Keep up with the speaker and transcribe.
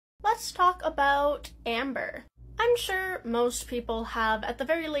let's talk about amber. I'm sure most people have, at the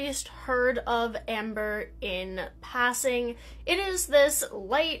very least, heard of amber in passing. It is this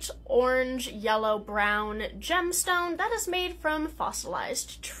light orange, yellow, brown gemstone that is made from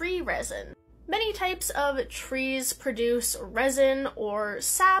fossilized tree resin. Many types of trees produce resin or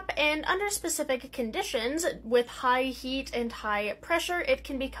sap, and under specific conditions, with high heat and high pressure, it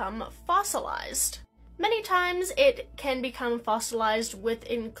can become fossilized. Many times it can become fossilized with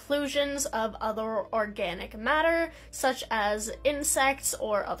inclusions of other organic matter, such as insects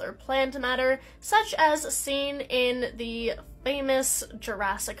or other plant matter, such as seen in the famous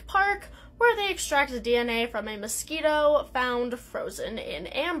Jurassic Park, where they extract DNA from a mosquito found frozen in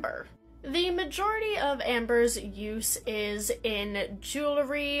amber. The majority of amber's use is in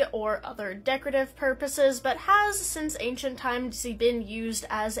jewelry or other decorative purposes, but has since ancient times been used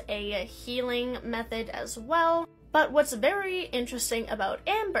as a healing method as well. But what's very interesting about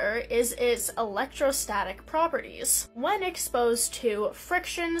amber is its electrostatic properties. When exposed to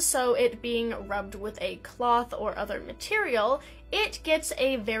friction, so it being rubbed with a cloth or other material, it gets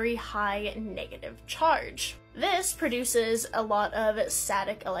a very high negative charge. This produces a lot of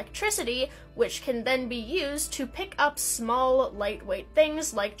static electricity, which can then be used to pick up small, lightweight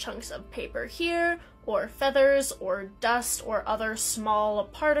things like chunks of paper here, or feathers, or dust, or other small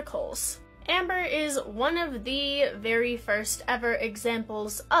particles. Amber is one of the very first ever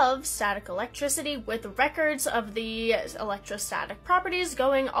examples of static electricity, with records of the electrostatic properties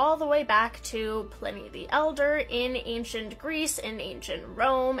going all the way back to Pliny the Elder in ancient Greece, in ancient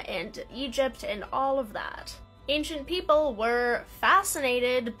Rome, and Egypt, and all of that. Ancient people were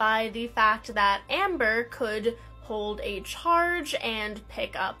fascinated by the fact that amber could hold a charge and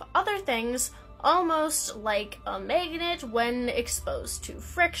pick up other things, almost like a magnet when exposed to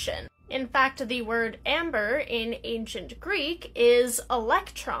friction. In fact, the word amber in ancient Greek is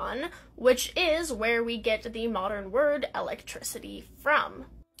electron, which is where we get the modern word electricity from.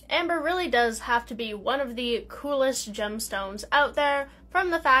 Amber really does have to be one of the coolest gemstones out there,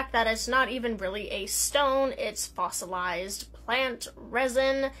 from the fact that it's not even really a stone, it's fossilized plant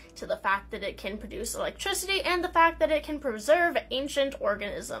resin, to the fact that it can produce electricity, and the fact that it can preserve ancient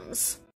organisms.